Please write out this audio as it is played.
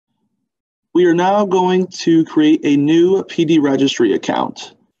We are now going to create a new PD Registry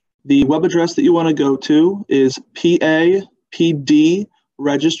account. The web address that you want to go to is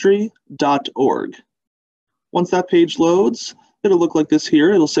papdregistry.org. Once that page loads, it'll look like this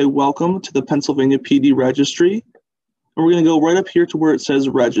here. It'll say, "Welcome to the Pennsylvania PD Registry." And we're going to go right up here to where it says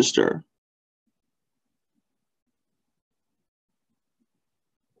Register.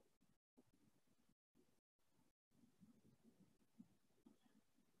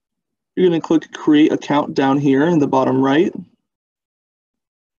 You're going to click Create Account down here in the bottom right.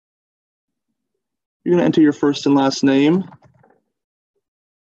 You're going to enter your first and last name.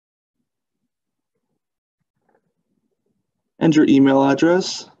 And your email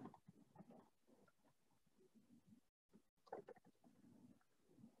address.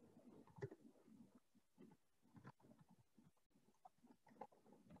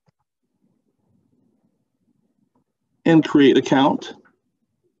 And create account.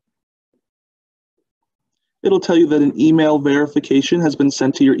 It'll tell you that an email verification has been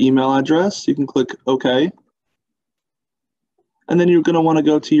sent to your email address. You can click OK. And then you're going to want to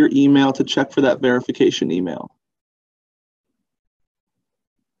go to your email to check for that verification email.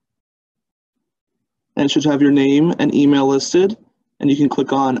 And it should have your name and email listed. And you can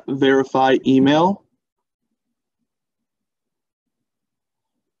click on Verify Email.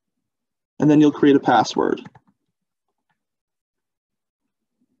 And then you'll create a password.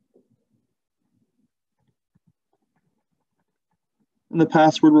 And the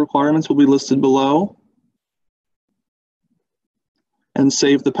password requirements will be listed below. And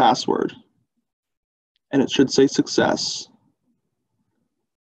save the password. And it should say success.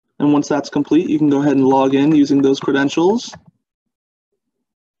 And once that's complete, you can go ahead and log in using those credentials.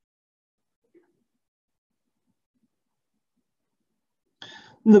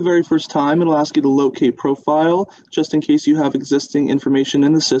 And the very first time, it'll ask you to locate profile, just in case you have existing information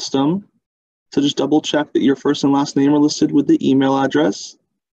in the system. So just double check that your first and last name are listed with the email address.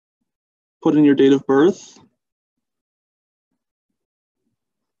 Put in your date of birth.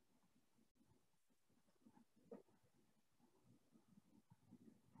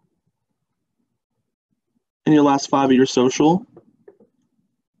 And your last 5 of your social.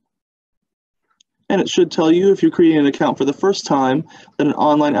 And it should tell you, if you're creating an account for the first time, that an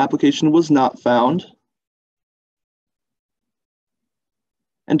online application was not found.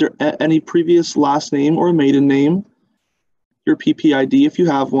 Enter any previous last name or maiden name, your PPID if you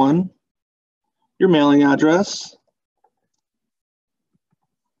have one, your mailing address,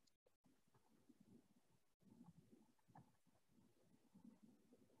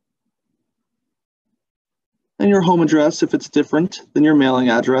 and your home address if it's different than your mailing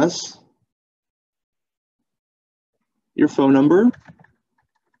address, your phone number,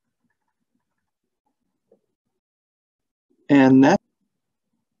 and next.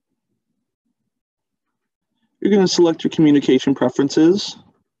 You're going to select your communication preferences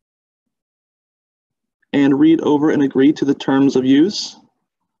and read over and agree to the terms of use.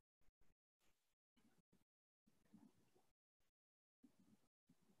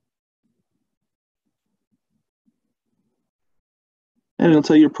 And it'll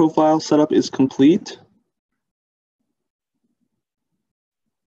tell you your profile setup is complete.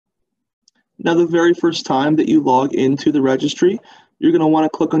 Now, the very first time that you log into the registry, you're going to want to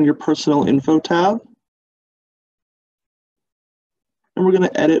click on your Personal Info tab. And we're going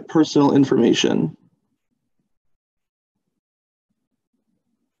to edit personal information.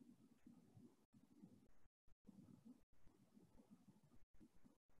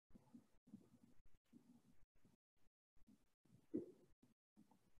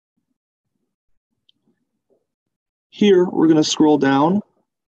 Here, we're going to scroll down.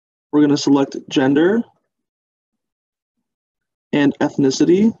 We're going to select gender and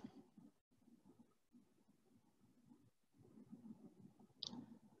ethnicity.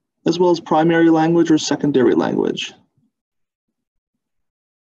 As well as primary language or secondary language.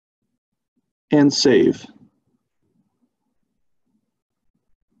 And save.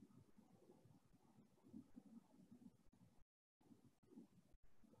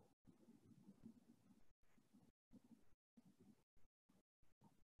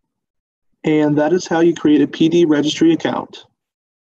 And that is how you create a PD registry account.